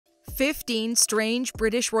15 strange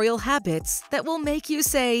British royal habits that will make you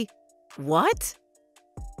say, "What?"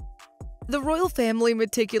 The royal family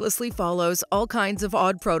meticulously follows all kinds of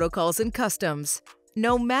odd protocols and customs,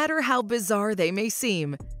 no matter how bizarre they may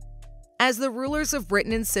seem. As the rulers of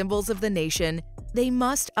Britain and symbols of the nation, they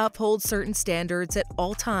must uphold certain standards at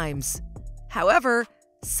all times. However,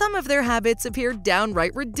 some of their habits appear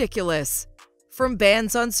downright ridiculous. From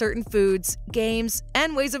bans on certain foods, games,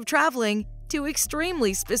 and ways of traveling, to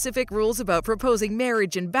extremely specific rules about proposing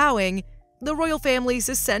marriage and bowing, the royal family's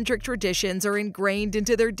eccentric traditions are ingrained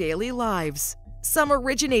into their daily lives. Some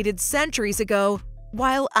originated centuries ago,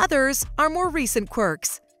 while others are more recent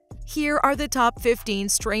quirks. Here are the top 15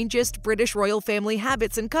 strangest British royal family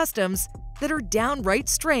habits and customs that are downright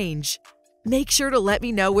strange. Make sure to let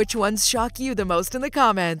me know which ones shock you the most in the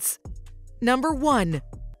comments. Number 1.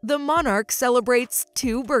 The monarch celebrates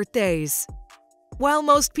 2 birthdays. While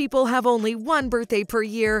most people have only 1 birthday per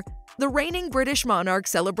year, the reigning British monarch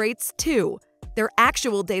celebrates 2, their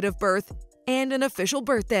actual date of birth and an official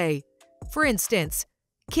birthday. For instance,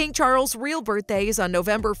 King Charles' real birthday is on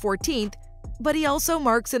November 14th, but he also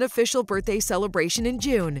marks an official birthday celebration in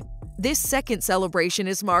June. This second celebration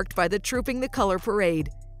is marked by the Trooping the Color Parade,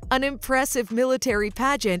 an impressive military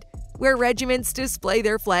pageant where regiments display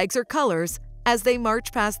their flags or colors as they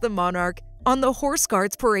march past the monarch on the Horse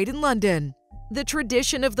Guards Parade in London. The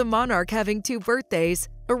tradition of the monarch having 2 birthdays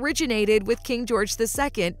originated with King George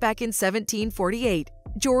II back in 1748.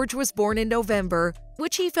 George was born in November,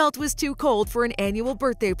 which he felt was too cold for an annual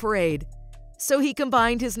birthday parade. So he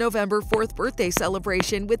combined his November 4th birthday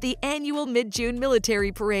celebration with the annual mid-June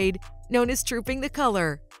military parade, known as Trooping the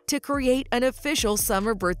Color, to create an official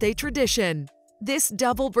summer birthday tradition. This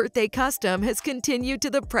double birthday custom has continued to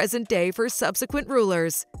the present day for subsequent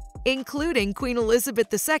rulers, including Queen Elizabeth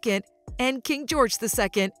II and King George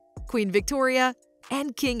II, Queen Victoria,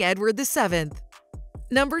 and King Edward VII.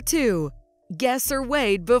 Number 2. Guests are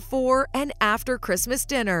weighed before and after Christmas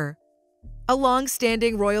dinner. A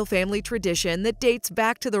long-standing royal family tradition that dates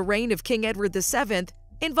back to the reign of King Edward VII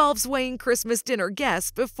involves weighing Christmas dinner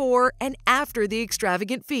guests before and after the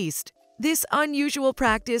extravagant feast. This unusual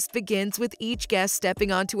practice begins with each guest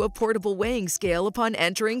stepping onto a portable weighing scale upon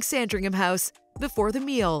entering Sandringham House before the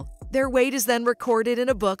meal. Their weight is then recorded in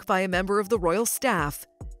a book by a member of the royal staff.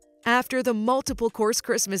 After the multiple-course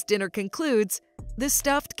Christmas dinner concludes, the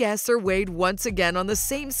stuffed guests are weighed once again on the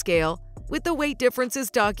same scale, with the weight differences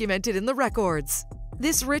documented in the records.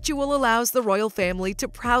 This ritual allows the royal family to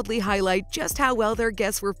proudly highlight just how well their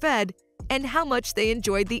guests were fed and how much they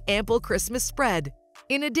enjoyed the ample Christmas spread.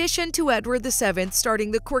 In addition to Edward VII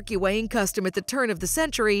starting the quirky weighing custom at the turn of the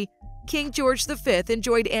century, King George V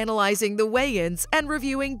enjoyed analyzing the weigh-ins and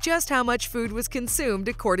reviewing just how much food was consumed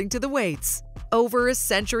according to the weights. Over a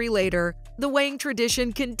century later, the weighing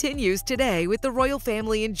tradition continues today with the royal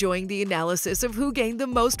family enjoying the analysis of who gained the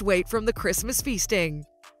most weight from the Christmas feasting.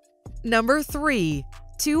 Number 3.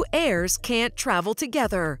 2 heirs can't travel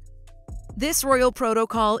together. This royal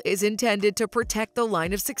protocol is intended to protect the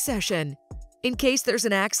line of succession. In case there's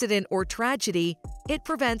an accident or tragedy, it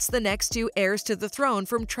prevents the next 2 heirs to the throne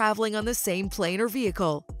from traveling on the same plane or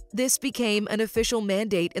vehicle. This became an official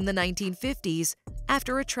mandate in the 1950s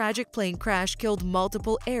after a tragic plane crash killed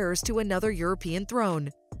multiple heirs to another European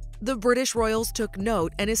throne. The British royals took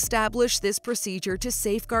note and established this procedure to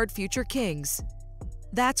safeguard future kings.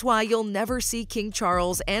 That's why you'll never see King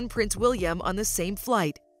Charles and Prince William on the same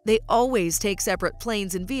flight. They always take separate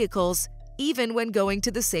planes and vehicles, even when going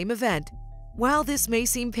to the same event. While this may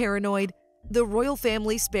seem paranoid, the royal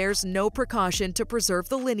family spares no precaution to preserve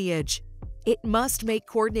the lineage. It must make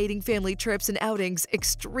coordinating family trips and outings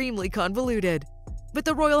extremely convoluted. But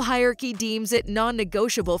the royal hierarchy deems it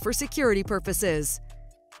non-negotiable for security purposes.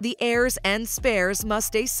 The heirs and spares must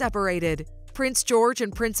stay separated. Prince George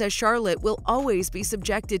and Princess Charlotte will always be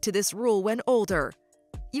subjected to this rule when older.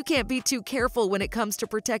 You can't be too careful when it comes to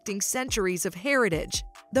protecting centuries of heritage,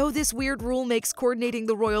 though this weird rule makes coordinating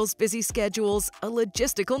the royals' busy schedules a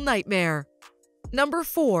logistical nightmare. Number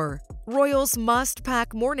 4. Royals must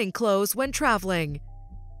pack mourning clothes when traveling.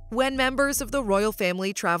 When members of the royal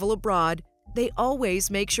family travel abroad, they always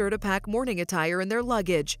make sure to pack mourning attire in their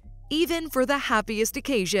luggage, even for the happiest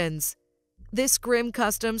occasions. This grim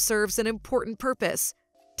custom serves an important purpose: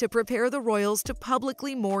 to prepare the royals to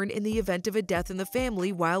publicly mourn in the event of a death in the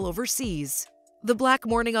family while overseas. The black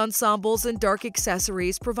mourning ensembles and dark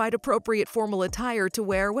accessories provide appropriate formal attire to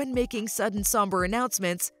wear when making sudden somber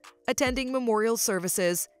announcements, attending memorial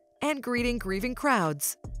services, and greeting grieving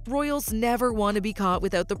crowds. Royals never want to be caught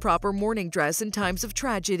without the proper mourning dress in times of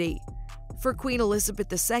tragedy. For Queen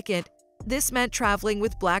Elizabeth II, this meant traveling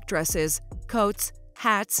with black dresses, coats,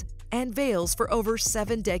 hats, and veils for over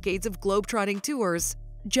 7 decades of globetrotting tours,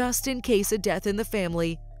 just in case a death in the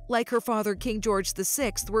family, like her father King George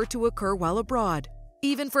VI, were to occur while abroad.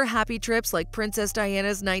 Even for happy trips like Princess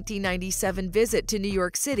Diana's 1997 visit to New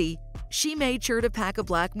York City, she made sure to pack a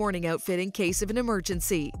black mourning outfit in case of an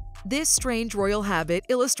emergency. This strange royal habit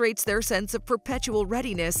illustrates their sense of perpetual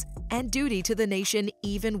readiness and duty to the nation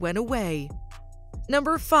even when away.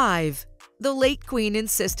 Number 5. The late Queen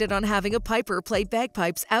insisted on having a piper play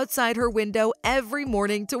bagpipes outside her window every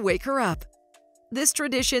morning to wake her up. This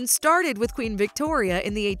tradition started with Queen Victoria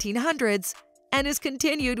in the 1800s and is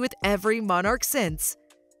continued with every monarch since.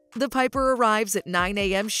 The piper arrives at 9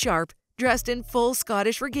 a.m. sharp, dressed in full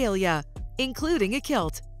Scottish regalia, including a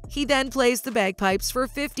kilt. He then plays the bagpipes for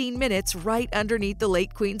 15 minutes right underneath the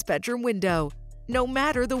late Queen's bedroom window, no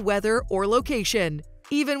matter the weather or location.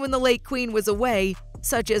 Even when the late Queen was away,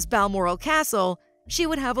 such as Balmoral Castle, she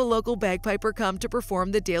would have a local bagpiper come to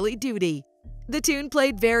perform the daily duty. The tune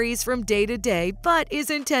played varies from day to day, but is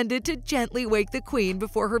intended to gently wake the Queen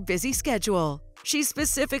before her busy schedule. She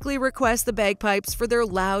specifically requests the bagpipes for their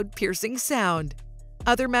loud, piercing sound.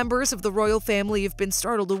 Other members of the royal family have been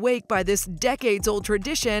startled awake by this decades-old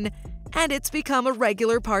tradition, and it's become a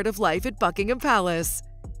regular part of life at Buckingham Palace.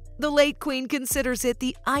 The late Queen considers it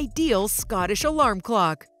the ideal Scottish alarm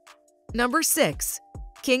clock. Number 6.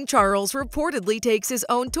 King Charles reportedly takes his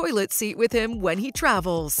own toilet seat with him when he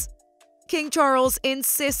travels. King Charles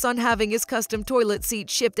insists on having his custom toilet seat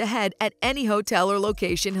shipped ahead at any hotel or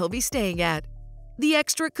location he'll be staying at. The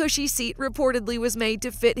extra cushy seat reportedly was made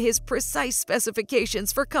to fit his precise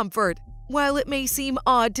specifications for comfort. While it may seem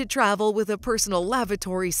odd to travel with a personal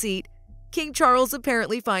lavatory seat, King Charles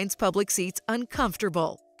apparently finds public seats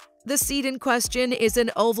uncomfortable. The seat in question is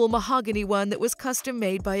an oval mahogany one that was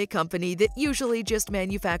custom-made by a company that usually just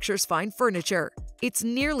manufactures fine furniture. It's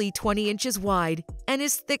nearly 20 inches wide and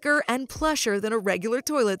is thicker and plusher than a regular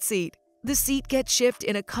toilet seat. The seat gets shipped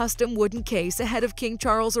in a custom wooden case ahead of King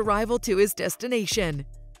Charles' arrival to his destination.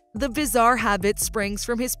 The bizarre habit springs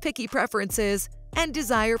from his picky preferences and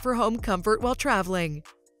desire for home comfort while traveling.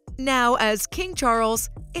 Now, as King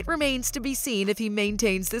Charles, it remains to be seen if he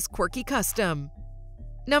maintains this quirky custom.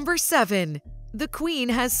 Number 7. The Queen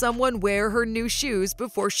has someone wear her new shoes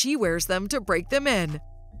before she wears them to break them in.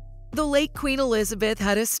 The late Queen Elizabeth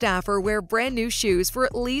had a staffer wear brand new shoes for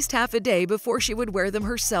at least half a day before she would wear them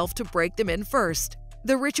herself to break them in first.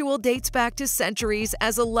 The ritual dates back to centuries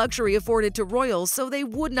as a luxury afforded to royals so they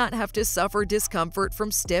would not have to suffer discomfort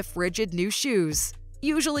from stiff, rigid new shoes.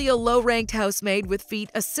 Usually a low-ranked housemaid with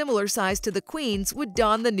feet a similar size to the Queen's would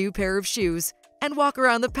don the new pair of shoes and walk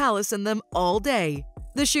around the palace in them all day.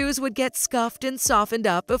 The shoes would get scuffed and softened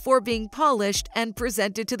up before being polished and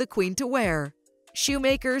presented to the Queen to wear.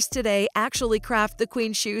 Shoemakers today actually craft the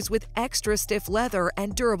Queen's shoes with extra stiff leather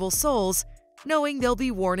and durable soles, knowing they'll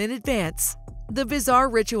be worn in advance. The bizarre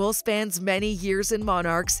ritual spans many years in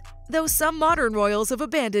monarchs, though some modern royals have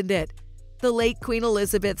abandoned it. The late Queen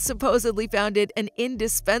Elizabeth supposedly found it an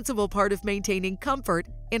indispensable part of maintaining comfort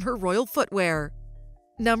in her royal footwear.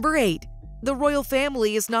 Number 8. The royal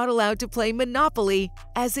family is not allowed to play Monopoly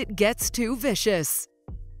as it gets too vicious.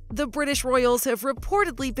 The British royals have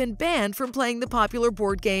reportedly been banned from playing the popular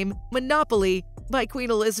board game Monopoly by Queen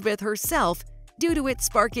Elizabeth herself due to it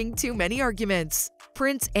sparking too many arguments.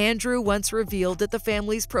 Prince Andrew once revealed that the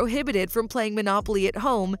family's prohibited from playing Monopoly at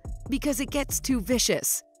home because it gets too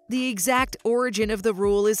vicious. The exact origin of the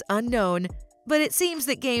rule is unknown, but it seems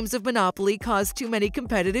that games of Monopoly cause too many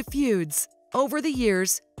competitive feuds. Over the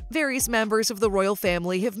years, various members of the royal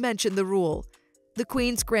family have mentioned the rule. The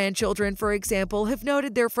Queen's grandchildren, for example, have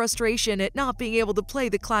noted their frustration at not being able to play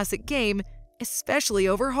the classic game, especially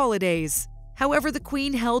over holidays. However, the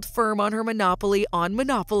Queen held firm on her monopoly on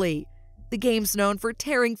Monopoly. The game's known for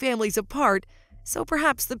tearing families apart, so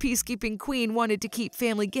perhaps the peacekeeping Queen wanted to keep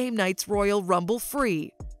family game nights Royal Rumble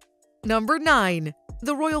free. Number 9.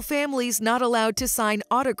 The royal family's not allowed to sign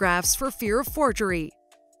autographs for fear of forgery.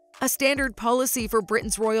 A standard policy for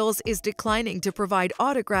Britain's royals is declining to provide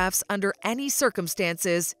autographs under any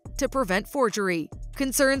circumstances to prevent forgery.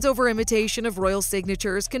 Concerns over imitation of royal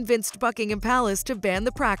signatures convinced Buckingham Palace to ban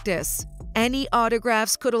the practice. Any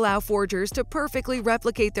autographs could allow forgers to perfectly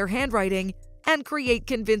replicate their handwriting and create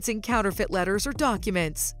convincing counterfeit letters or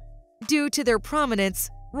documents. Due to their prominence,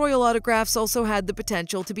 royal autographs also had the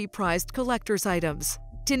potential to be prized collector's items.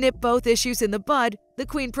 To nip both issues in the bud, the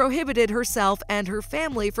Queen prohibited herself and her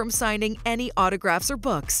family from signing any autographs or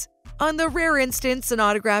books. On the rare instance an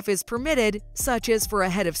autograph is permitted, such as for a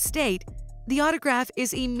head of state, the autograph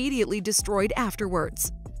is immediately destroyed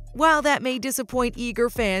afterwards. While that may disappoint eager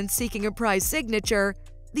fans seeking a prize signature,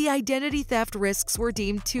 The identity theft risks were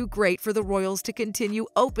deemed too great for the royals to continue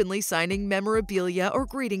openly signing memorabilia or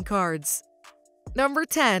greeting cards. Number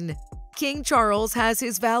 10. King Charles has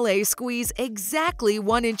his valet squeeze exactly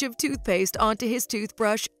 1 inch of toothpaste onto his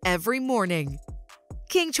toothbrush every morning.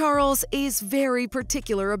 King Charles is very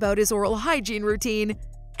particular about his oral hygiene routine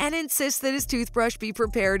and insists that his toothbrush be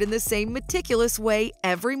prepared in the same meticulous way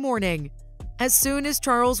every morning. As soon as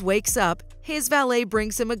Charles wakes up, his valet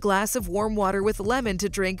brings him a glass of warm water with lemon to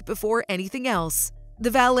drink before anything else.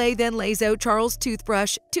 The valet then lays out Charles'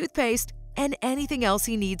 toothbrush, toothpaste, and anything else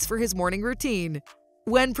he needs for his morning routine.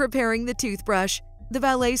 When preparing the toothbrush, the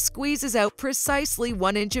valet squeezes out precisely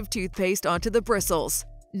 1 inch of toothpaste onto the bristles.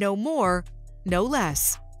 No more, no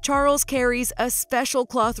less. Charles carries a special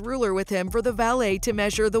cloth ruler with him for the valet to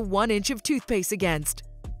measure the 1 inch of toothpaste against.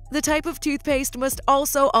 The type of toothpaste must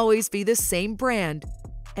also always be the same brand.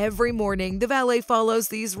 Every morning, the valet follows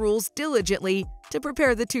these rules diligently to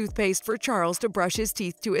prepare the toothpaste for Charles to brush his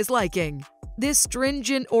teeth to his liking. This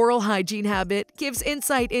stringent oral hygiene habit gives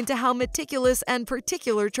insight into how meticulous and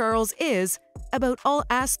particular Charles is about all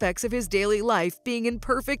aspects of his daily life being in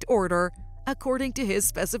perfect order according to his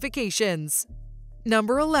specifications.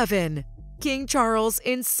 Number 11. King Charles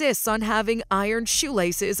insists on having ironed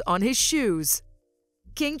shoelaces on his shoes.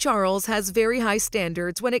 King Charles has very high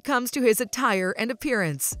standards when it comes to his attire and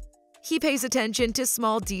appearance. He pays attention to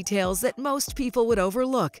small details that most people would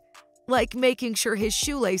overlook, like making sure his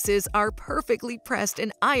shoelaces are perfectly pressed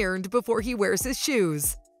and ironed before he wears his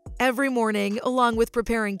shoes. Every morning, along with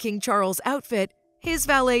preparing King Charles' outfit, his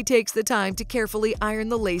valet takes the time to carefully iron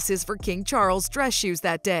the laces for King Charles' dress shoes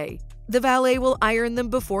that day. The valet will iron them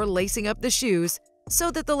before lacing up the shoes,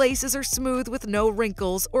 so that the laces are smooth with no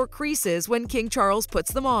wrinkles or creases when King Charles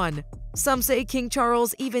puts them on. Some say King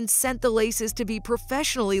Charles even sent the laces to be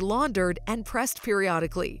professionally laundered and pressed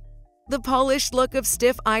periodically. The polished look of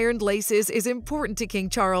stiff ironed laces is important to King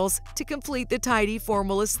Charles to complete the tidy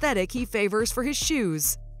formal aesthetic he favors for his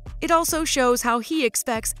shoes. It also shows how he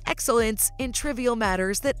expects excellence in trivial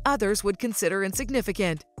matters that others would consider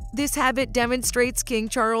insignificant. This habit demonstrates King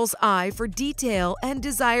Charles' eye for detail and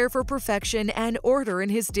desire for perfection and order in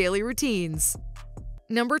his daily routines.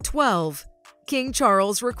 Number 12. King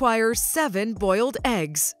Charles requires 7 boiled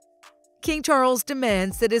eggs. King Charles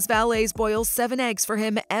demands that his valets boil 7 eggs for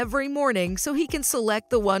him every morning so he can select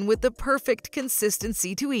the one with the perfect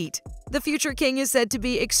consistency to eat. The future king is said to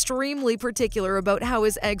be extremely particular about how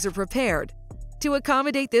his eggs are prepared. To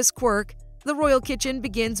accommodate this quirk, the royal kitchen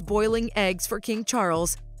begins boiling eggs for King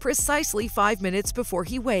Charles precisely 5 minutes before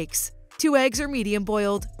he wakes. 2 eggs are medium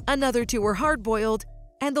boiled, another 2 are hard boiled,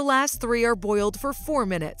 and the last 3 are boiled for 4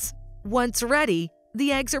 minutes. Once ready,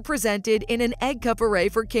 the eggs are presented in an egg cup array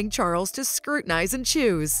for King Charles to scrutinize and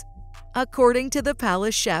choose. According to the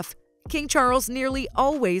palace chef, King Charles nearly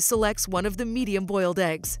always selects one of the medium-boiled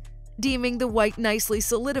eggs, deeming the white nicely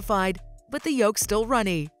solidified but the yolk still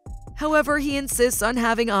runny. However, he insists on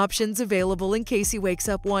having options available in case he wakes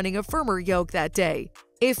up wanting a firmer yolk that day.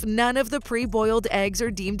 If none of the pre-boiled eggs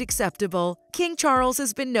are deemed acceptable, King Charles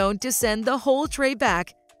has been known to send the whole tray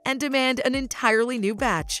back and demand an entirely new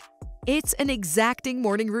batch. It's an exacting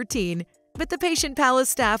morning routine, but the patient palace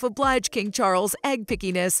staff oblige King Charles' egg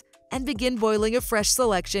pickiness and begin boiling a fresh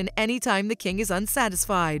selection anytime the king is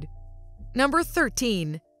unsatisfied. Number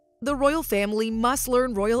 13. The royal family must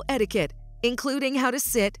learn royal etiquette, including how to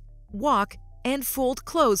sit, walk, and fold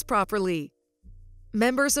clothes properly.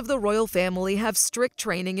 Members of the royal family have strict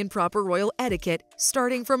training in proper royal etiquette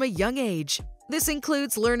starting from a young age. This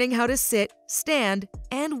includes learning how to sit, stand,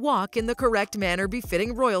 and walk in the correct manner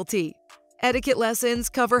befitting royalty. Etiquette lessons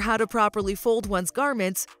cover how to properly fold one's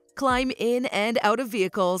garments, climb in and out of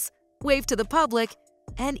vehicles, wave to the public,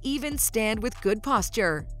 and even stand with good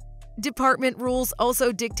posture. Department rules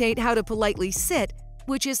also dictate how to politely sit,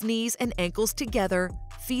 which is knees and ankles together,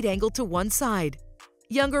 feet angled to one side.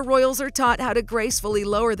 Younger royals are taught how to gracefully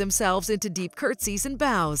lower themselves into deep curtsies and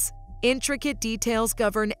bows. Intricate details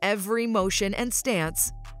govern every motion and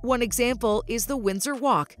stance. One example is the Windsor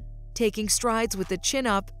walk, taking strides with the chin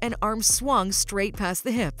up and arms swung straight past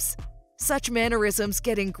the hips. Such mannerisms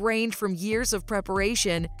get ingrained from years of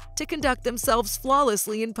preparation to conduct themselves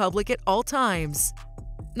flawlessly in public at all times.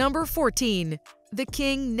 Number 14. The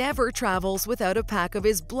king never travels without a pack of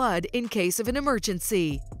his blood in case of an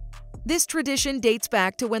emergency. This tradition dates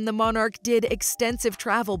back to when the monarch did extensive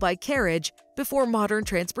travel by carriage before modern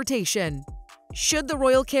transportation. Should the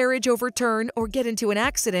royal carriage overturn or get into an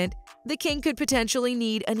accident, the king could potentially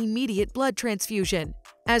need an immediate blood transfusion.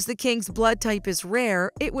 As the king's blood type is rare,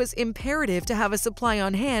 it was imperative to have a supply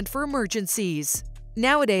on hand for emergencies.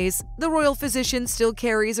 Nowadays, the royal physician still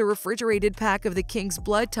carries a refrigerated pack of the king's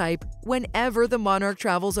blood type whenever the monarch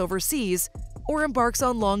travels overseas or embarks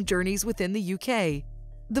on long journeys within the UK.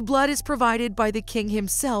 The blood is provided by the king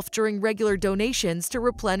himself during regular donations to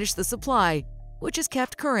replenish the supply, which is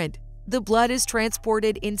kept current. The blood is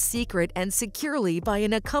transported in secret and securely by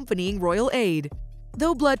an accompanying royal aide.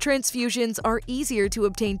 Though blood transfusions are easier to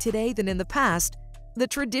obtain today than in the past, the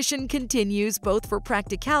tradition continues both for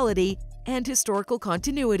practicality and historical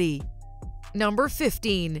continuity. Number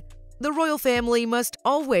 15. The royal family must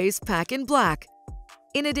always pack in black.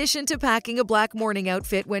 In addition to packing a black mourning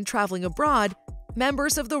outfit when traveling abroad,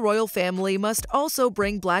 members of the royal family must also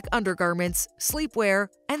bring black undergarments, sleepwear,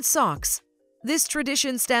 and socks. This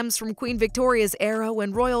tradition stems from Queen Victoria's era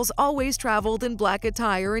when royals always traveled in black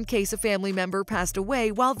attire in case a family member passed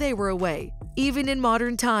away while they were away. Even in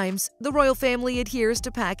modern times, the royal family adheres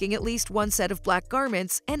to packing at least one set of black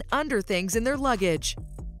garments and underthings in their luggage.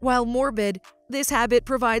 While morbid, this habit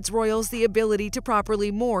provides royals the ability to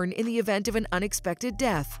properly mourn in the event of an unexpected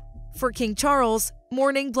death. For King Charles,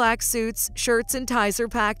 mourning black suits, shirts, and ties are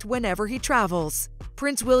packed whenever he travels.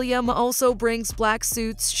 Prince William also brings black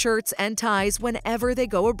suits, shirts, and ties whenever they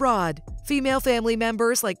go abroad. Female family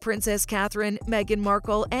members like Princess Catherine, Meghan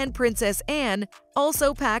Markle, and Princess Anne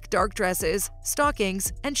also pack dark dresses,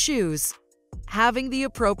 stockings, and shoes. Having the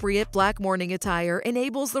appropriate black mourning attire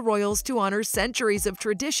enables the royals to honor centuries of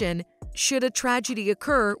tradition should a tragedy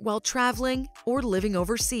occur while traveling or living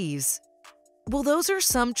overseas. Well, those are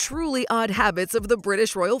some truly odd habits of the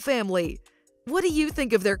British royal family. What do you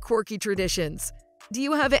think of their quirky traditions? Do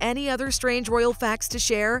you have any other strange royal facts to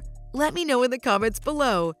share? Let me know in the comments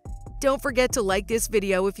below. Don't forget to like this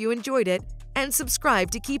video if you enjoyed it, and subscribe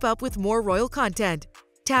to keep up with more royal content.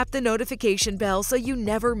 Tap the notification bell so you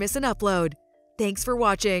never miss an upload. Thanks for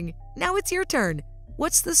watching. Now it's your turn.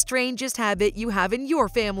 What's the strangest habit you have in your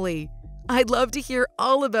family? I'd love to hear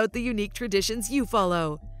all about the unique traditions you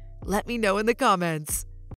follow. Let me know in the comments.